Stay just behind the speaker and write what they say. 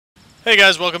Hey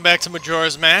guys, welcome back to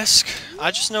Majora's Mask.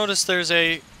 I just noticed there's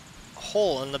a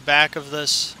hole in the back of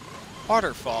this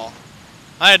waterfall.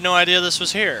 I had no idea this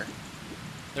was here.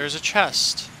 There's a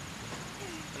chest.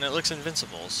 And it looks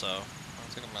invincible, so I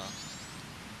think I'm gonna...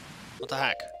 What the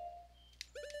heck?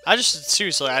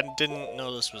 Seriously, I didn't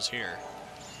know this was here.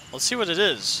 Let's see what it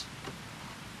is.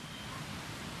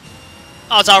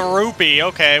 Oh, it's a rupee.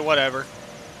 Okay, whatever.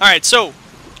 Alright, so,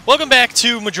 welcome back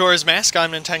to Majora's Mask.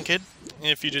 I'm Nintenkid.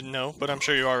 If you didn't know, but I'm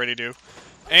sure you already do.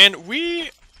 And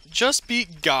we just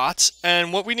beat Got,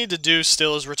 and what we need to do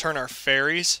still is return our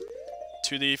fairies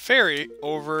to the fairy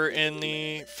over in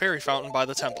the fairy fountain by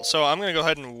the temple. So I'm going to go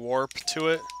ahead and warp to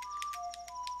it.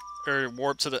 Or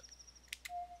warp to the...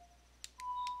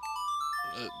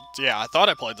 yeah, I thought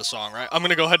I played the song, right? I'm going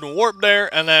to go ahead and warp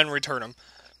there and then return them.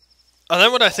 And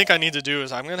then what I think I need to do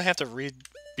is I'm going to have to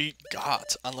beat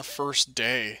Got on the first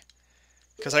day.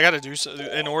 Because I gotta do so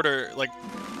in order, like,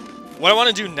 what I want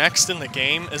to do next in the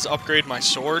game is upgrade my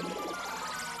sword.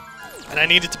 And I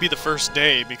need it to be the first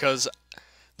day, because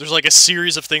there's like a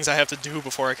series of things I have to do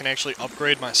before I can actually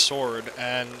upgrade my sword,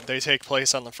 and they take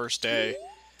place on the first day.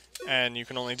 And you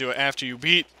can only do it after you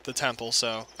beat the temple,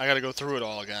 so I gotta go through it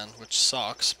all again, which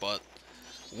sucks, but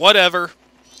whatever.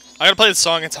 I gotta play the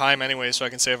Song of Time anyway, so I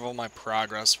can save all my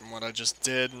progress from what I just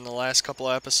did in the last couple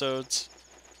of episodes.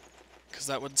 Because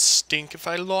that would stink if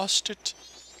I lost it.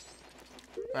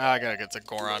 I gotta get the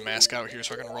Goron mask out here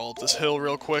so I can roll up this hill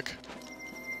real quick.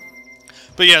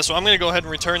 But yeah, so I'm gonna go ahead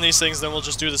and return these things, then we'll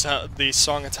just do the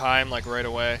Song of Time, like, right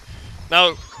away.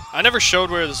 Now, I never showed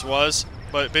where this was,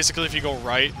 but basically if you go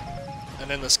right,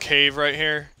 and in this cave right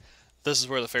here, this is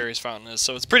where the fairy's fountain is.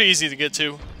 So it's pretty easy to get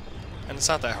to, and it's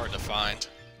not that hard to find.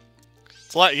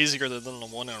 It's a lot easier than the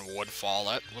one in Woodfall.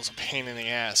 That was a pain in the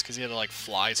ass, because you had to, like,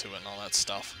 fly to it and all that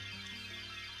stuff.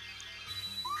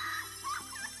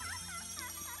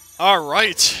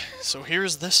 Alright, so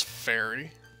here's this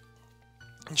fairy.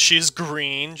 And she's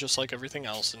green, just like everything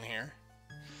else in here.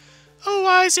 Oh,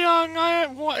 wise young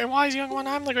one,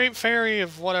 I'm the great fairy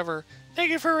of whatever.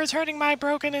 Thank you for returning my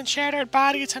broken and shattered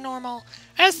body to normal.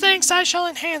 As thanks, I shall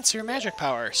enhance your magic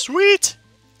power. Sweet!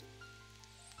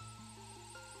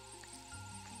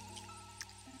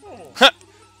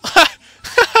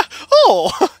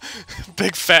 Oh!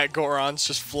 Big fat Goron's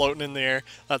just floating in the air.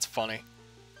 That's funny.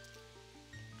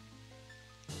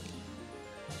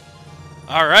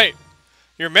 Alright,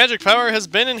 your magic power has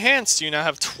been enhanced. You now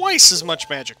have twice as much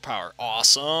magic power.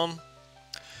 Awesome.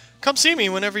 Come see me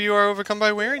whenever you are overcome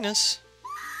by weariness.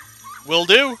 Will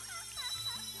do.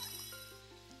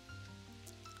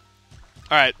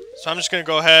 Alright, so I'm just going to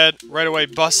go ahead, right away,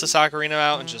 bust this ocarina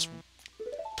out and just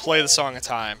play the Song of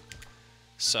Time.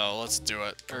 So, let's do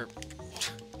it.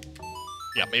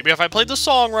 Yeah, maybe if I played the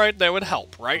song right, that would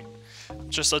help, right?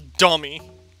 Just a dummy.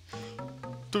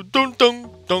 Dun dun dun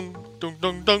dun. Dun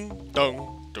dun dun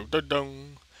dun dun dun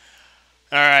dun.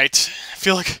 Alright, I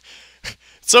feel like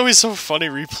it's always so funny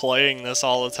replaying this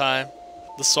all the time.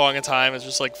 The Song of Time, it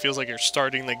just like feels like you're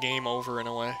starting the game over in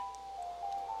a way.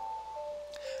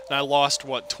 And I lost,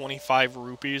 what, 25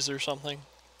 rupees or something?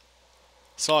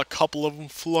 Saw a couple of them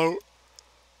float.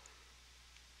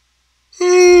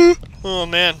 Oh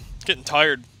man, getting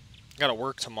tired. Gotta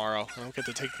work tomorrow. I don't get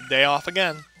to take the day off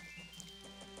again.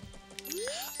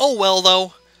 Oh well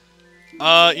though.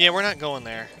 Yeah, we're not going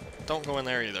there. Don't go in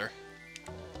there either.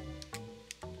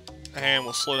 And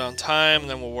we'll slow down time, and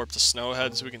then we'll warp to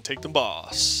Snowhead so we can take the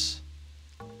boss.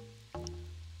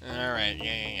 Alright,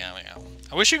 yeah.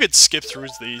 I wish you could skip through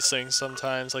these things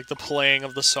sometimes, like the playing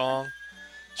of the song.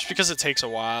 Just because it takes a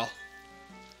while.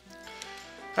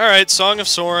 Alright, Song of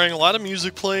Soaring. A lot of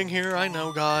music playing here. I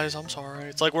know, guys. I'm sorry.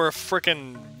 It's like we're a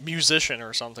frickin' musician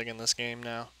or something in this game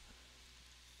now.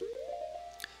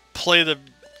 Play the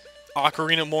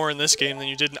Ocarina more in this game than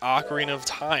you did in Ocarina of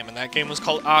Time, and that game was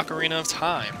called Ocarina of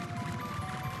Time.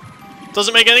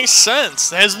 Doesn't make any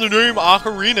sense. It has the name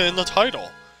Ocarina in the title,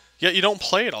 yet you don't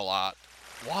play it a lot.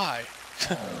 Why?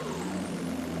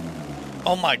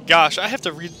 Oh my gosh, I have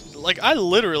to read, like, I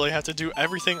literally have to do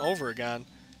everything over again.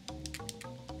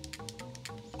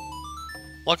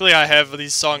 Luckily I have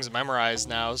these songs memorized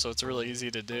now, so it's really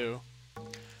easy to do.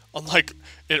 Unlike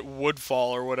it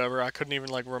Woodfall or whatever, I couldn't even,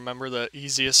 like, remember the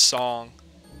easiest song.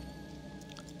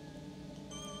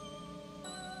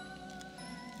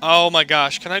 Oh my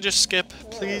gosh, can I just skip,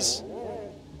 please?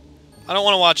 I don't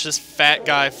want to watch this fat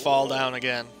guy fall down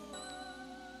again.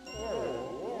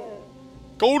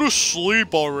 Go to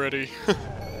sleep already.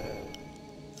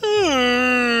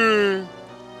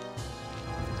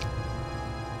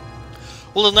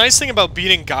 Well, the nice thing about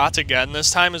beating Got again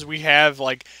this time is we have,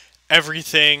 like,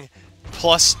 everything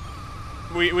plus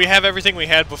we have everything we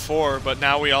had before, but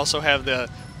now we also have the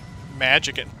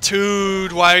magic.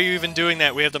 Dude, why are you even doing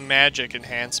that? We have the magic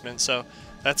enhancement, so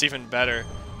that's even better.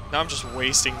 Now I'm just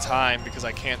wasting time because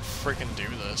I can't freaking do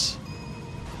this.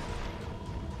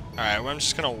 Alright, well, I'm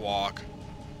just gonna walk.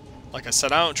 Like I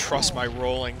said, I don't trust my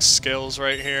rolling skills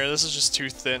right here. This is just too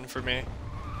thin for me.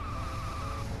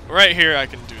 Right here, I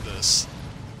can do this.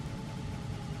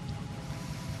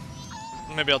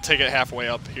 Maybe I'll take it halfway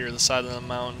up here, the side of the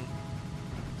mountain.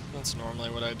 That's normally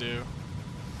what I do.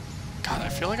 God, I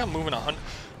feel like I'm moving 100.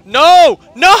 No!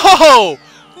 No!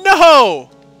 No!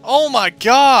 Oh my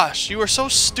gosh, you are so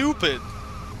stupid.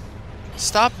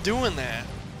 Stop doing that.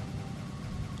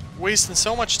 Wasting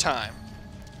so much time.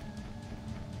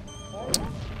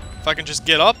 If I can just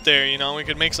get up there, you know, we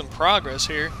could make some progress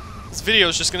here. This video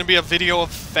is just going to be a video of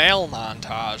fail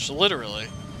montage, literally.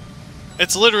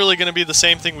 It's literally going to be the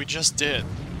same thing we just did.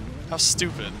 How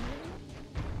stupid.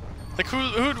 Like,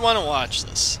 who'd want to watch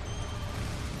this?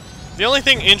 The only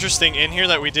thing interesting in here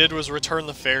that we did was return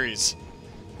the fairies.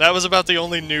 That was about the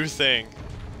only new thing.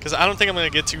 Because I don't think I'm going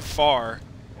to get too far.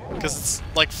 Because it's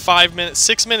like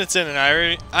 6 minutes in and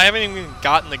I haven't even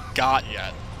gotten the got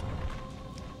yet.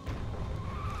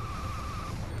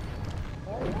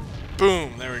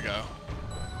 Boom, there we go.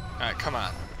 Alright, come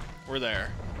on. We're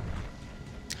there.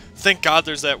 Thank God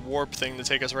there's that warp thing to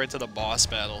take us right to the boss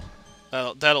battle.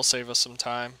 That'll save us some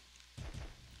time.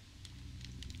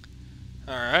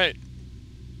 Alright.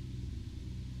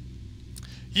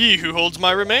 Ye who holds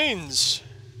my remains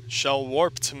shall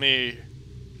warp to me.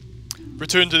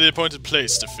 Return to the appointed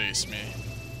place to face me.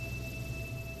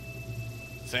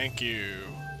 Thank you.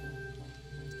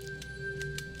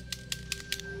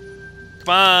 Come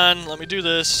on, let me do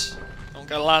this. Don't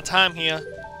got a lot of time here.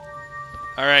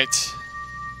 Alright.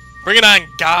 Bring it on,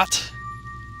 Got.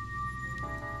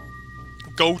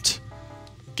 Goat.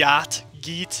 Got.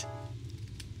 Geet.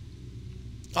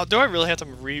 Oh, do I really have to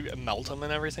re-melt them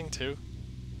and everything, too?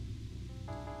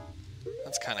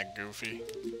 That's kind of goofy.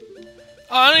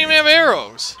 Oh, I don't even have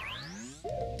arrows!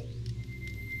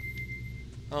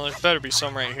 Well, there better be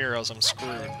some right here, else I'm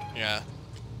screwed. Yeah.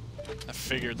 I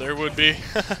figured there would be.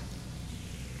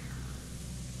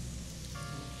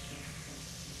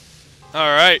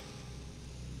 Alright.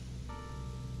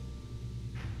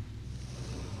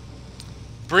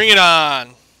 Bring it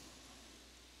on!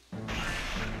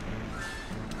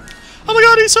 Oh my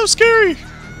god, he's so scary!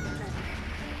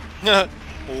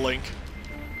 Link.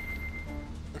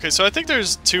 Okay, so I think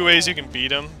there's 2 ways you can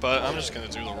beat him, but I'm just gonna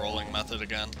do the rolling method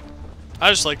again. I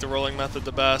just like the rolling method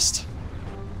the best.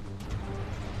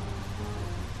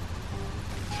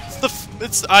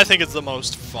 I think it's the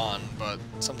most fun, but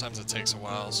sometimes it takes a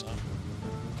while, so...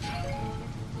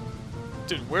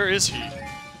 Dude, where is he?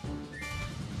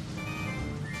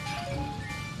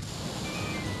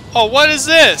 Oh, what is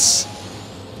this?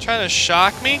 Trying to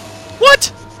shock me?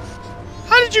 What?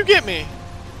 How did you get me?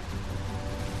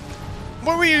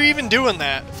 What were you even doing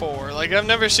that for? Like, I've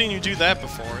never seen you do that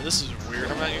before. This is weird.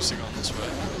 I'm not used to going this way.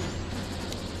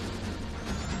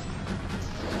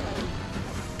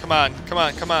 Come on, come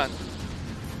on, come on.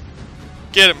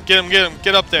 Get him, get him, get him.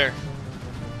 Get up there.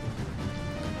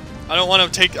 I don't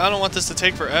want this to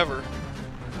take forever.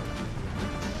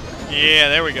 Yeah,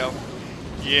 there we go.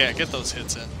 Yeah, get those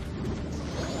hits in.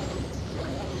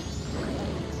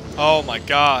 Oh my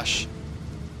gosh.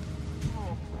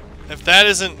 If that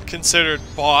isn't considered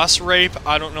boss rape,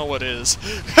 I don't know what is.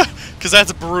 Because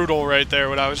that's brutal right there,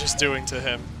 what I was just doing to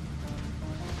him.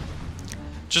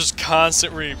 Just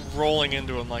constantly rolling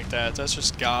into him like that. That's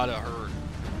just gotta hurt.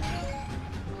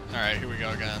 Alright, here we go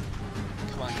again.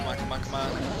 Come on, come on, come on, come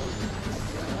on.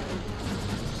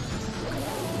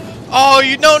 Oh,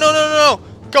 you... No, no, no, no,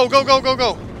 no! Go, go, go, go,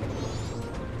 go!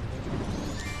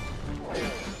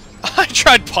 I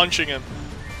tried punching him.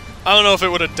 I don't know if it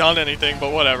would have done anything,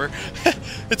 but whatever.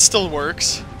 It still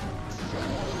works.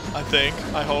 I think.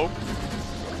 I hope.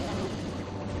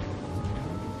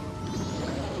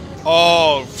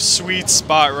 Oh, sweet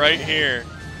spot right here.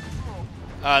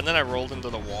 And then I rolled into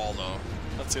the wall, though.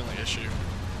 That's the only issue.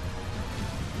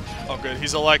 Oh, good.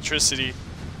 He's electricity.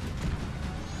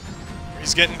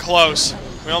 He's getting close.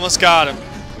 We almost got him.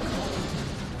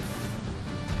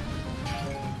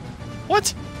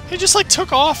 What? He just, like,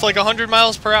 took off like 100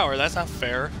 miles per hour. That's not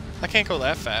fair. I can't go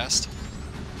that fast.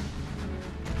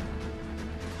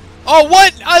 Oh,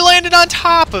 what? I landed on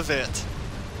top of it!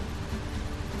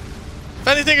 If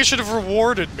anything, it should have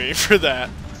rewarded me for that.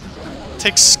 It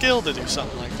takes skill to do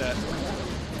something like that.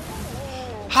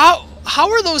 How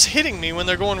are those hitting me when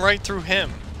they're going right through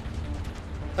him?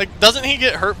 Like, doesn't he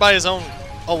get hurt by his own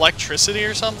electricity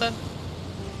or something?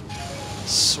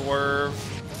 Swerve.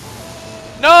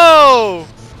 No!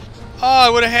 Oh, I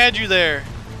would have had you there.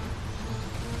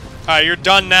 Alright, you're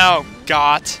done now,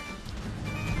 Got.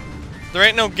 There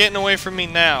ain't no getting away from me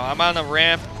now. I'm on a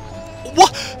ramp.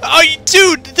 What? Oh,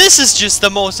 dude, this is just the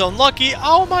most unlucky.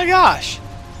 Oh my gosh.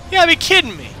 You gotta be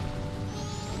kidding me.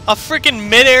 A freaking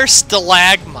mid-air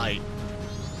stalagmite.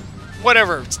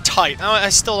 Whatever, it's tight. I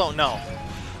still don't know.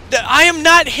 I am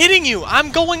not hitting you.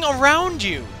 I'm going around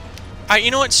you. Alright,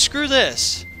 you know what? Screw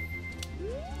this.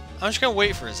 I'm just gonna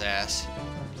wait for his ass.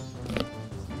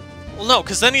 Well, no,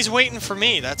 because then he's waiting for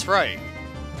me. That's right.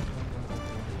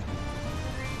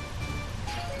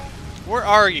 Where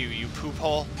are you, you poop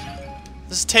hole?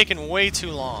 This is taking way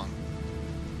too long.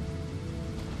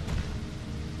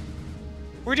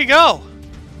 Where'd he go?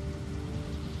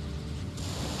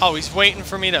 Oh, he's waiting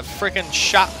for me to frickin'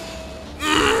 shot.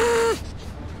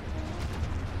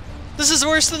 This is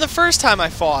worse than the first time I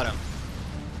fought him.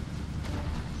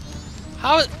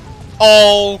 How?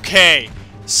 Okay.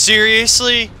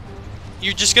 Seriously?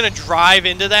 You're just gonna drive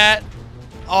into that?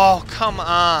 Oh, come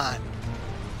on.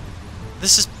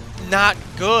 This is not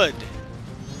good.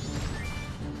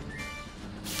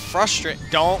 Frustrate.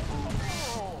 Don't.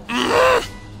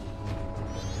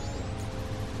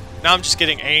 Now I'm just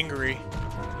getting angry.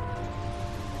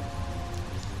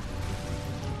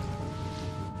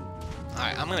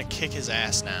 Alright, I'm gonna kick his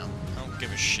ass now. I don't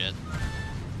give a shit.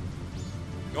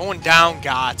 Going down,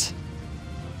 Got.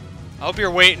 I hope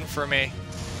you're waiting for me.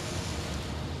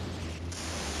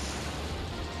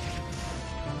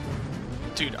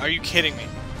 Dude, are you kidding me?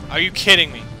 Are you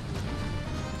kidding me?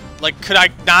 Like, could I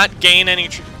not gain any...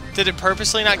 Did it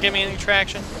purposely not give me any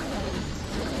traction?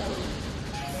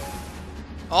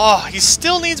 Oh, he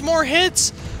still needs more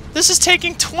hits! This is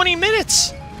taking 20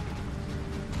 minutes!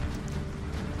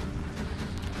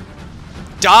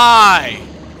 Die!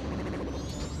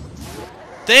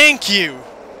 Thank you!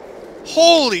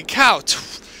 Holy cow!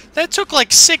 That took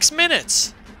like 6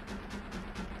 minutes!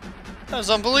 That was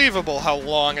unbelievable how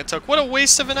long it took. What a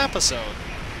waste of an episode.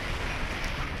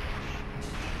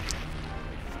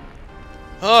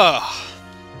 Ugh.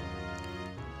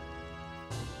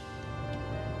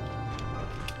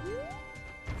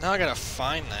 Now I gotta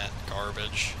find that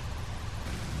garbage.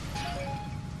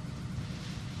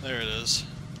 There it is.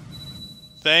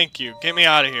 Thank you. Get me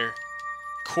out of here.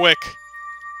 Quick.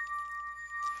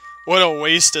 What a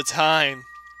waste of time.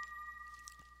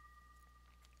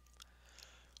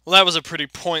 Well, that was a pretty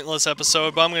pointless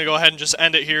episode, but I'm going to go ahead and just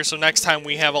end it here, so next time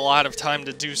we have a lot of time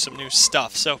to do some new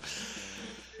stuff. So,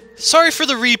 sorry for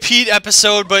the repeat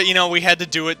episode, but, you know, we had to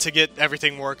do it to get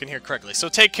everything working here correctly. So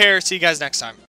take care. See you guys next time.